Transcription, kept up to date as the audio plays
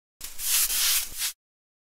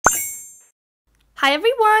Hi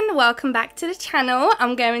everyone, welcome back to the channel.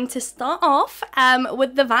 I'm going to start off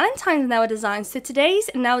with the Valentine's nail design. So today's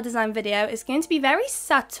nail design video is going to be very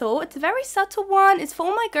subtle. It's a very subtle one. It's for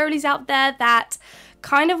all my girlies out there that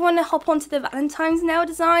kind of want to hop onto the Valentine's nail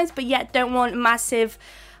designs but yet don't want massive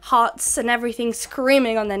hearts and everything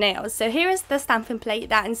screaming on their nails. So here is the stamping plate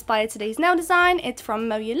that inspired today's nail design. It's from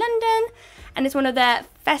London and it's one of their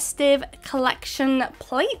festive collection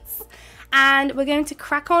plates. And we're going to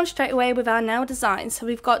crack on straight away with our nail design. So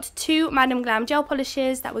we've got two Madam Glam gel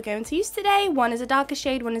polishes that we're going to use today. One is a darker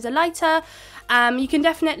shade, one is a lighter. You can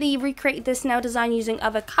definitely recreate this nail design using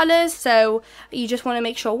other colors. So you just want to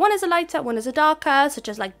make sure one is a lighter, one is a darker, such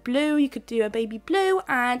as like blue. You could do a baby blue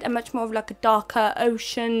and a much more of like a darker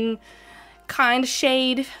ocean kind of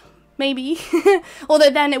shade, maybe.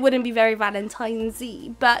 Although then it wouldn't be very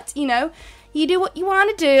Valentine's-y, but you know, you do what you want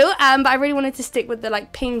to do, but I really wanted to stick with the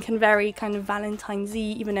like pink and very kind of Valentine's-y,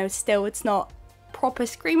 even though still it's not proper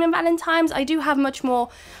screaming Valentine's. I do have much more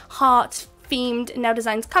heart themed nail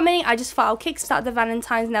designs coming. I just thought I'll kickstart the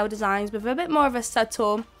Valentine's nail designs with a bit more of a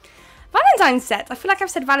subtle Valentine's set. I feel like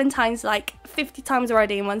I've said Valentine's like 50 times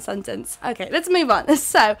already in one sentence. Okay, let's move on.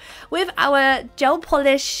 So with our gel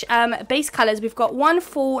polish base colors, we've got one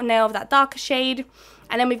full nail of that darker shade,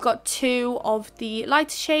 and then we've got two of the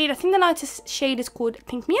lighter shade. I think the lightest shade is called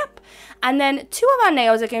Pink Me Up. And then two of our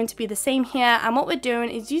nails are going to be the same here. And what we're doing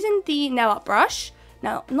is using the nail art brush.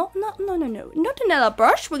 Now, not the nail art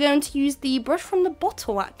brush. We're going to use the brush from the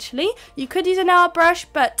bottle, actually. You could use a nail art brush,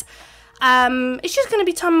 but it's just going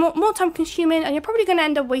to be more time consuming, and you're probably going to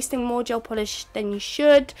end up wasting more gel polish than you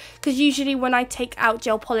should. Because usually when I take out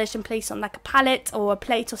gel polish and place on like a palette or a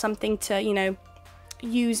plate or something to, you know,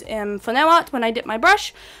 use for nail art, when I dip my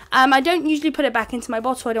brush, I don't usually put it back into my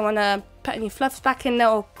bottle. I don't want to put any fluffs back in there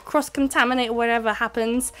or cross-contaminate or whatever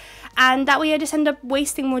happens, and that way I just end up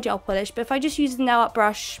wasting more gel polish. But if I just use the nail art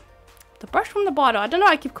brush, the brush from the bottle, I don't know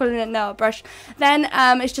why I keep calling it nail art brush, then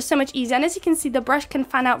it's just so much easier. And as you can see, the brush can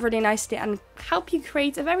fan out really nicely and help you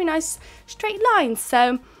create a very nice straight line.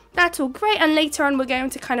 So that's all great, and later on we're going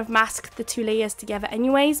to kind of mask the two layers together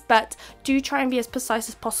anyways, but do try and be as precise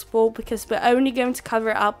as possible because we're only going to cover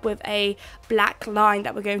it up with a black line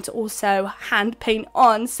that we're going to also hand paint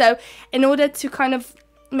on. So in order to kind of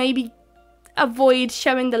maybe avoid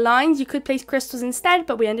showing the lines, you could place crystals instead,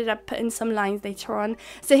 but we ended up putting some lines later on.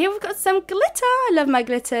 So here we've got some glitter. I love my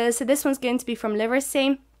glitter. So this one's going to be from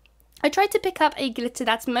Literacy. I tried to pick up a glitter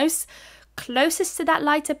that's closest to that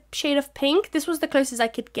lighter shade of pink. This was the closest I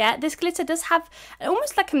could get. This glitter does have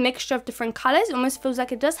almost like a mixture of different colors. It almost feels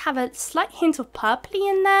like it does have a slight hint of purpley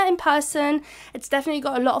in there in person. It's definitely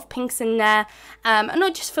got a lot of pinks in there, and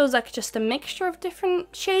it just feels like just a mixture of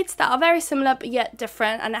different shades that are very similar but yet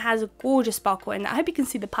different, and it has a gorgeous sparkle in it. I hope you can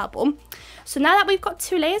see the purple. So now that we've got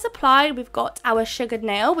two layers applied, we've got our sugared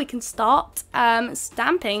nail, we can start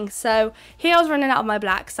stamping. So here I was running out of my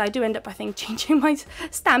black, so I do end up, I think, changing my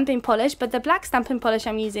stamping polish, but the black stamping polish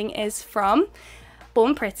I'm using is from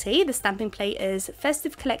Born Pretty. The stamping plate is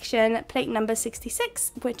Festive Collection plate number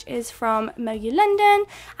 66, which is from London.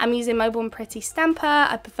 I'm using my Born Pretty stamper.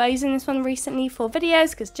 I prefer using this one recently for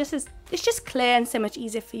videos because it's just clear and so much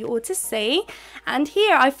easier for you all to see. And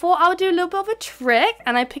here I thought I would do a little bit of a trick,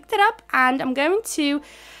 and I picked it up and I'm going to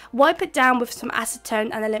wipe it down with some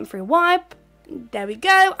acetone and a lint-free wipe. There we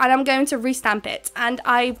go. And I'm going to restamp it. And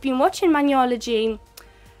I've been watching Manuology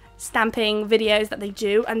stamping videos that they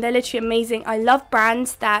do, and they're literally amazing. I love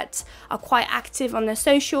brands that are quite active on their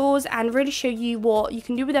socials and really show you what you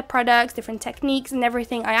can do with their products, different techniques and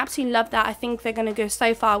everything. I absolutely love that. I think they're going to go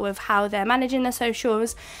so far with how they're managing their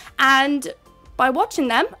socials, and by watching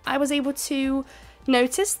them I was able to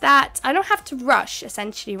notice that I don't have to rush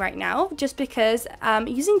essentially right now, just because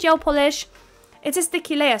using gel polish, it's a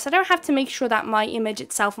sticky layer, so I don't have to make sure that my image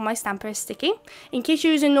itself on my stamper is sticky. In case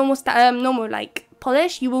you're using normal like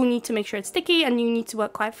polish, you will need to make sure it's sticky and you need to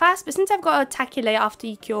work quite fast. But since I've got a tacky layer after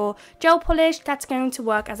you cure gel polish, that's going to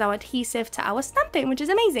work as our adhesive to our stamping, which is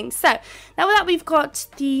amazing. So now that we've got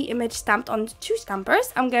the image stamped on two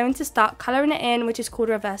stampers, I'm going to start colouring it in, which is called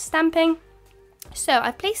reverse stamping. So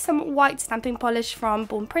I've placed some white stamping polish from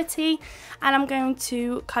Born Pretty, and I'm going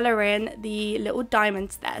to colour in the little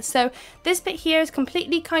diamonds there. So this bit here is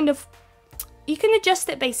completely kind of, you can adjust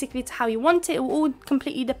it basically to how you want it. It will all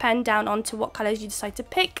completely depend down onto what colours you decide to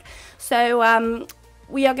pick. So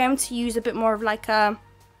we are going to use a bit more of like a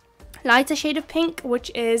lighter shade of pink,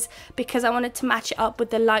 which is because I wanted to match it up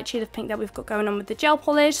with the light shade of pink that we've got going on with the gel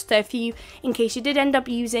polish. So if you, in case you did end up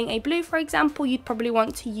using a blue, for example, you'd probably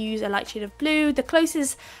want to use a light shade of blue. The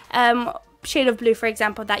closest shade of blue, for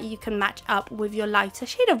example, that you can match up with your lighter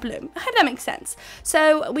shade of blue. I hope that makes sense.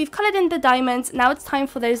 So we've coloured in the diamonds. Now it's time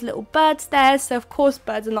for those little birds there. So of course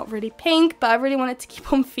birds are not really pink, but I really wanted to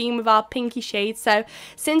keep on theme with our pinky shade. So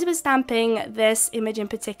since we're stamping this image in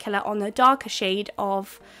particular on the darker shade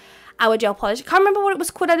of our gel polish, I can't remember what it was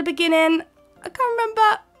called at the beginning. I can't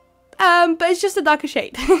remember, but it's just a darker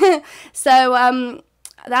shade. So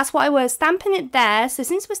that's why we're stamping it there. So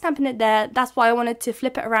since we're stamping it there, that's why I wanted to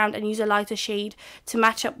flip it around and use a lighter shade to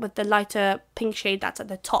match up with the lighter pink shade that's at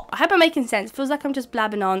the top. I hope I'm making sense. It feels like I'm just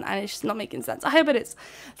blabbing on and it's just not making sense. I hope it is.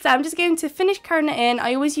 So I'm just going to finish colouring it in.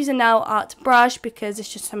 I always use a nail art brush because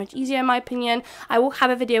it's just so much easier in my opinion. I will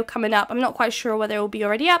have a video coming up. I'm not quite sure whether it will be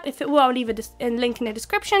already up. If it will, I'll leave a link in the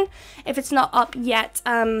description. If it's not up yet,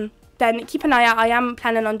 then keep an eye out. I am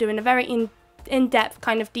planning on doing a very in-depth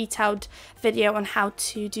kind of detailed video on how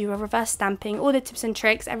to do a reverse stamping, all the tips and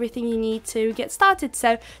tricks, everything you need to get started.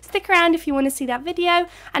 So stick around if you want to see that video,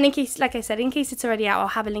 and in case, like I said, in case it's already out, I'll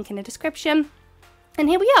have a link in the description. And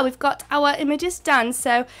here we are, we've got our images done.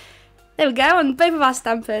 So there we go on both of our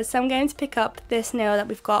stampers. So I'm going to pick up this nail that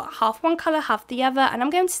we've got half one colour, half the other, and I'm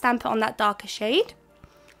going to stamp it on that darker shade.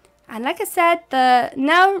 And like I said, the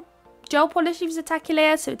nail gel polish leaves a tacky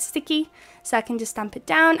layer, so it's sticky, so I can just stamp it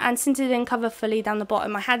down. And since it didn't cover fully down the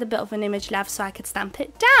bottom, I had a bit of an image left, so I could stamp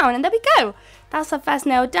it down. And there we go, that's our first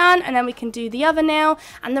nail done. And then we can do the other nail.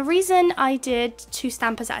 And the reason I did 2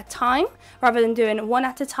 stampers at a time rather than doing 1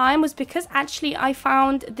 at a time was because actually I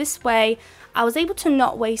found this way I was able to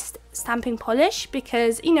not waste stamping polish,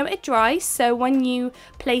 because you know it dries. So when you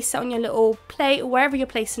place it on your little plate or wherever you're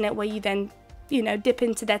placing it, where you then dip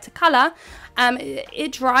into there to colour,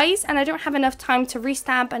 it dries and I don't have enough time to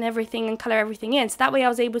restamp and everything and colour everything in. So that way I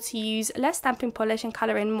was able to use less stamping polish and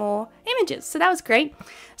colour in more images. So that was great.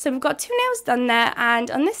 So we've got 2 nails done there, and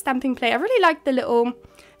on this stamping plate I really like the little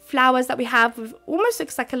flowers that we have with almost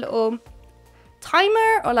looks like a little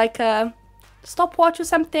timer or like a stopwatch or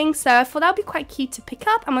something. So I thought that would be quite cute to pick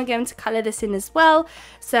up, and we're going to colour this in as well.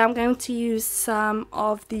 So I'm going to use some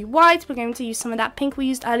of the white, we're going to use some of that pink we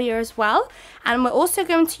used earlier as well, and we're also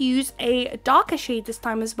going to use a darker shade this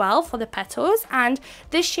time as well for the petals. And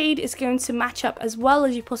this shade is going to match up as well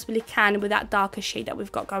as you possibly can with that darker shade that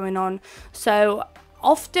we've got going on. So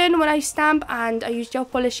often when I stamp and I use gel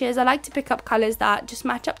polishes, I like to pick up colours that just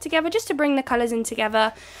match up together, just to bring the colours in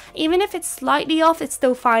together. Even if it's slightly off, it's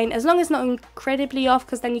still fine, as long as it's not incredibly off,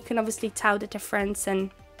 because then you can obviously tell the difference, and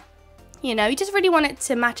you just really want it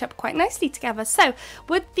to match up quite nicely together. So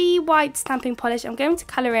with the white stamping polish, I'm going to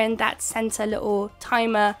colour in that centre little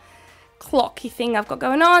timer clocky thing I've got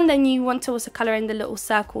going on. Then you want to also colour in the little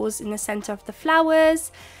circles in the centre of the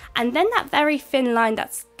flowers. And then that very thin line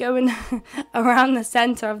that's going around the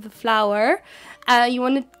center of the flower, you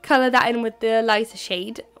want to color that in with the lighter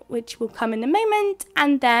shade, which will come in a moment.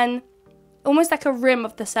 And then almost like a rim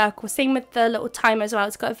of the circle, same with the little timer as well.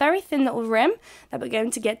 It's got a very thin little rim that we're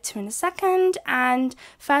going to get to in a second. And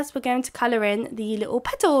first we're going to color in the little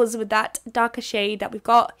petals with that darker shade that we've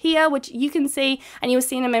got here, which you can see, and you'll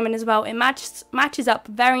see in a moment as well. It matches up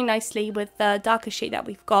very nicely with the darker shade that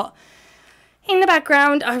we've got in the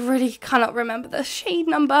background. I really cannot remember the shade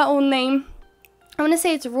number or name. I want to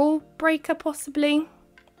say it's Rule Breaker possibly.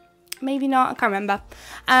 Maybe not, I can't remember.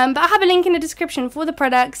 But I'll have a link in the description for the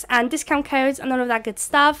products and discount codes and all of that good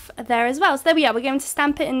stuff there as well. So there we are. We're going to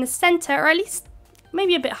stamp it in the center, or at least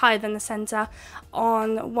maybe a bit higher than the center,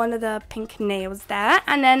 on one of the pink nails there.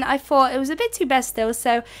 And then I thought it was a bit too bare still,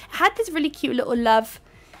 so it had this really cute little love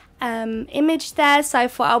image there, so I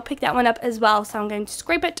thought I'll pick that one up as well. So I'm going to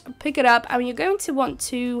scrape it, pick it up, and you're going to want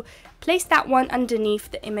to place that one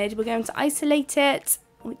underneath the image. We're going to isolate it,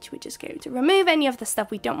 which we're just going to remove any of the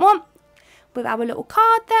stuff we don't want with our little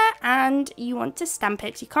card there, and you want to stamp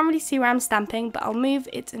it. You can't really see where I'm stamping, but I'll move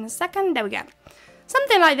it in a second. There we go.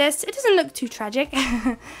 Something like this. It doesn't look too tragic,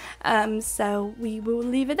 so we will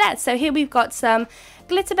leave it there. So here we've got some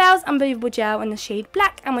Glitter Bells Unbelievable Gel in the shade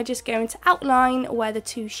Black, and we're just going to outline where the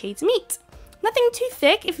two shades meet. Nothing too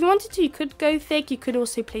thick. If you wanted to, you could go thick. You could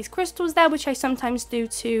also place crystals there, which I sometimes do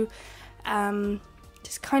to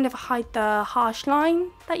just kind of hide the harsh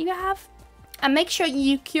line that you have. And make sure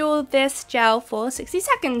you cure this gel for 60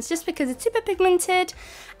 seconds, just because it's super pigmented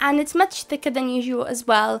and it's much thicker than usual as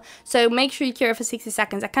well. So make sure you cure it for 60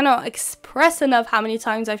 seconds. I cannot express enough how many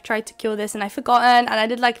times I've tried to cure this and I've forgotten, and I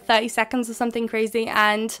did like 30 seconds or something crazy,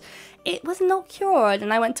 and it was not cured,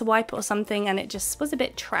 and I went to wipe it or something and it just was a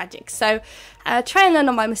bit tragic. So try and learn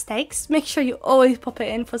on my mistakes. Make sure you always pop it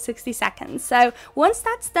in for 60 seconds. So once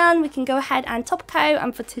that's done, we can go ahead and top coat,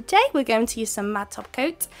 and for today we're going to use some matte top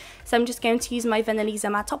coat. So I'm just going to use my Vanillisa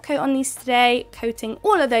matte top coat on these today, coating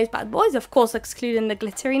all of those bad boys, of course excluding the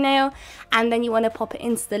glittery nail, and then you want to pop it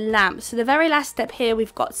into the lamp. So the very last step here,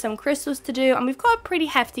 we've got some crystals to do, and we've got a pretty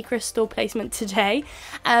hefty crystal placement today.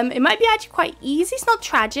 It might be actually quite easy, it's not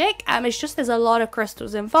tragic, it's just there's a lot of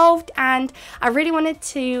crystals involved, and I really wanted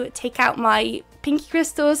to take out my pinky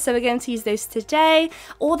crystals, so we're going to use those today,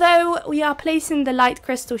 although we are placing the light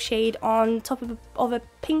crystal shade on top of a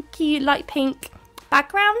pinky, light pink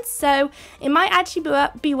background, so it might actually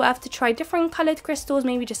be worth to try different colored crystals,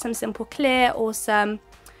 maybe just some simple clear, or some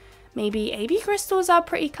maybe AB crystals are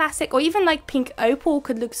pretty classic, or even like pink opal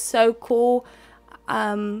could look so cool.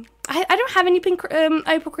 I don't have any pink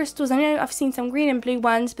opal crystals. I know I've seen some green and blue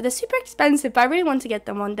ones, but they're super expensive, but I really want to get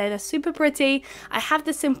them one day. They're super pretty. I have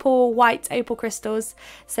the simple white opal crystals,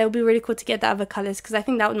 so it'll be really cool to get the other colors because I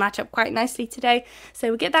think that would match up quite nicely today. So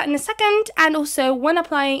we'll get that in a second. And also when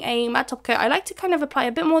applying a matte top coat, I like to kind of apply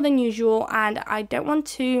a bit more than usual, and I don't want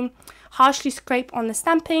to harshly scrape on the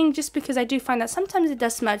stamping just because I do find that sometimes it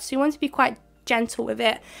does smudge, so you want to be quite gentle with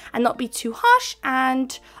it and not be too harsh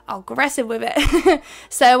and aggressive with it.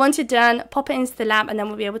 So once you're done, pop it into the lamp, and then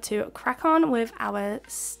we'll be able to crack on with our,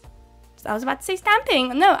 I was about to say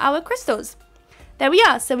stamping, no, our crystals. There we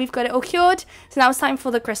are, so we've got it all cured. So now it's time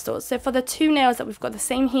for the crystals. So for the two nails that we've got the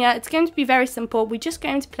same here, it's going to be very simple. We're just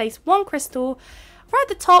going to place one crystal right at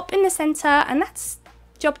the top in the center, and that's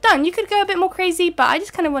job done. You could go a bit more crazy, but I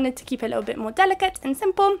just kind of wanted to keep it a little bit more delicate and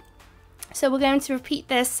simple. So we're going to repeat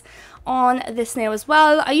this on this nail as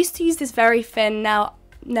well. I used to use this very thin nail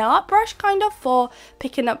art brush kind of for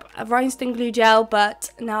picking up a rhinestone glue gel, but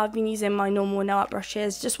now I've been using my normal nail art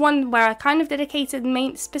brushes, just one where I kind of dedicated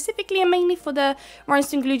specifically and mainly for the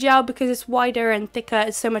rhinestone glue gel, because it's wider and thicker.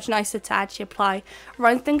 It's so much nicer to actually apply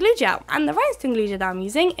rhinestone glue gel, and the rhinestone glue gel that I'm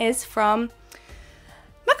using is from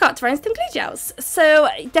Art Rhinestone glue gels, so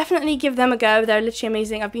definitely give them a go. They're literally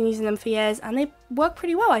amazing. I've been using them for years and they work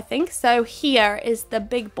pretty well, I think. So here is the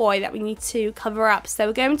big boy that we need to cover up. So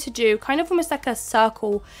we're going to do kind of almost like a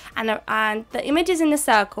circle, and the image is in the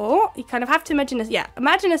circle. You kind of have to imagine this, yeah,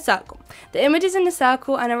 imagine a circle. The image is in the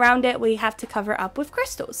circle, and around it we have to cover it up with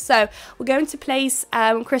crystals. So we're going to place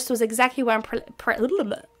crystals exactly where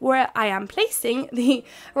I am placing the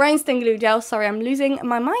rhinestone glue gel. Sorry, I'm losing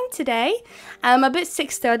my mind today. I'm a bit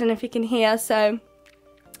sick still, I don't know if you can hear, so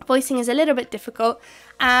voicing is a little bit difficult.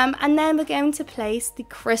 And then we're going to place the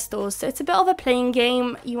crystals. So it's a bit of a playing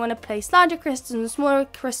game. You want to place larger crystals and smaller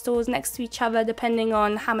crystals next to each other depending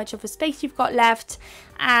on how much of a space you've got left.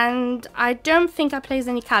 And I don't think I placed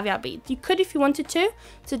any caveat beads. You could if you wanted to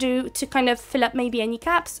kind of fill up maybe any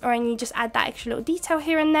gaps, or any just add that extra little detail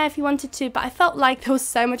here and there if you wanted to, but I felt like there was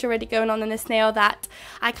so much already going on in this nail that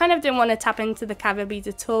I kind of didn't want to tap into the caveat beads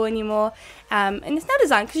at all anymore in this nail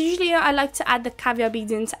design, because usually I like to add the caveat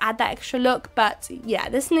beads in to add that extra look, but yeah,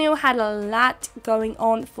 this nail had a lot going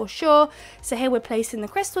on for sure. So here we're placing the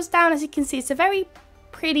crystals down. As you can see, it's a very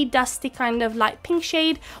pretty dusty kind of light pink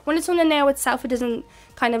shade. When it's on the nail itself, it doesn't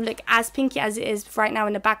kind of look as pinky as it is right now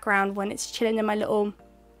in the background when it's chilling in my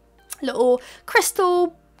little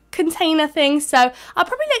crystal container thing. So I'll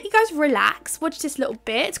probably let you guys relax, watch this little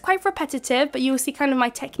bit. It's quite repetitive, but you'll see kind of my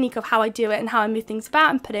technique of how I do it and how I move things about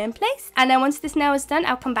and put it in place. And then once this nail is done,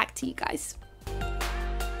 I'll come back to you guys.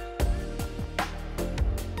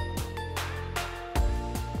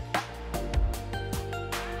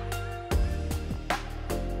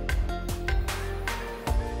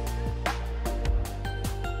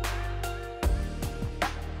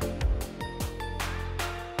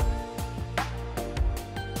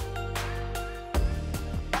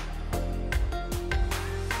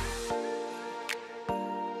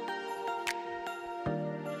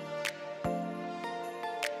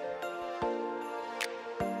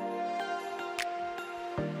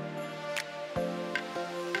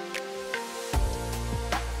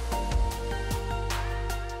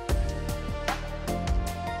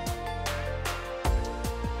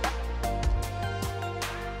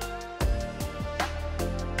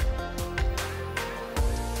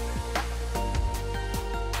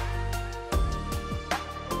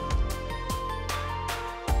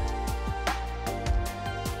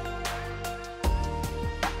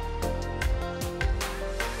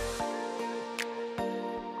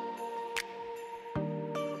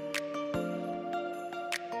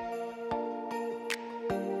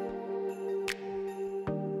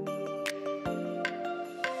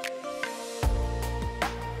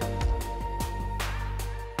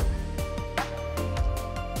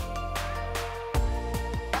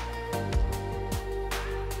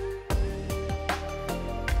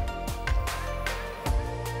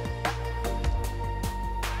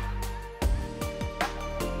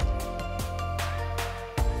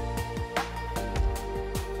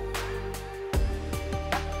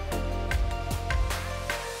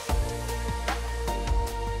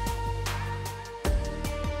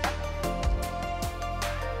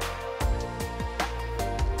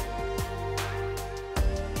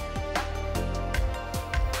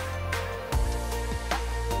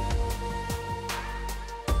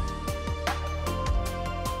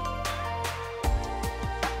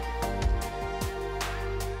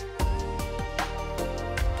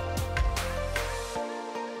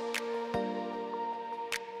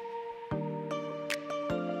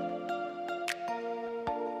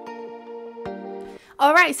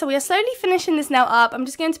 Alright, so we are slowly finishing this nail up. I'm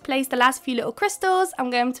just going to place the last few little crystals. I'm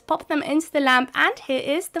going to pop them into the lamp, and here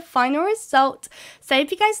is the final result. So I hope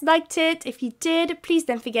you guys liked it. If you did, please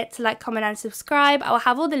don't forget to like, comment and subscribe. I will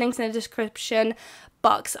have all the links in the description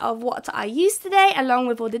box of what I used today, along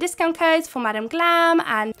with all the discount codes for Madam Glam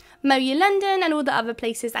and Moya London and all the other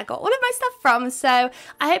places I got all of my stuff from. So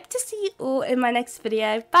I hope to see you all in my next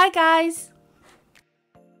video. Bye guys!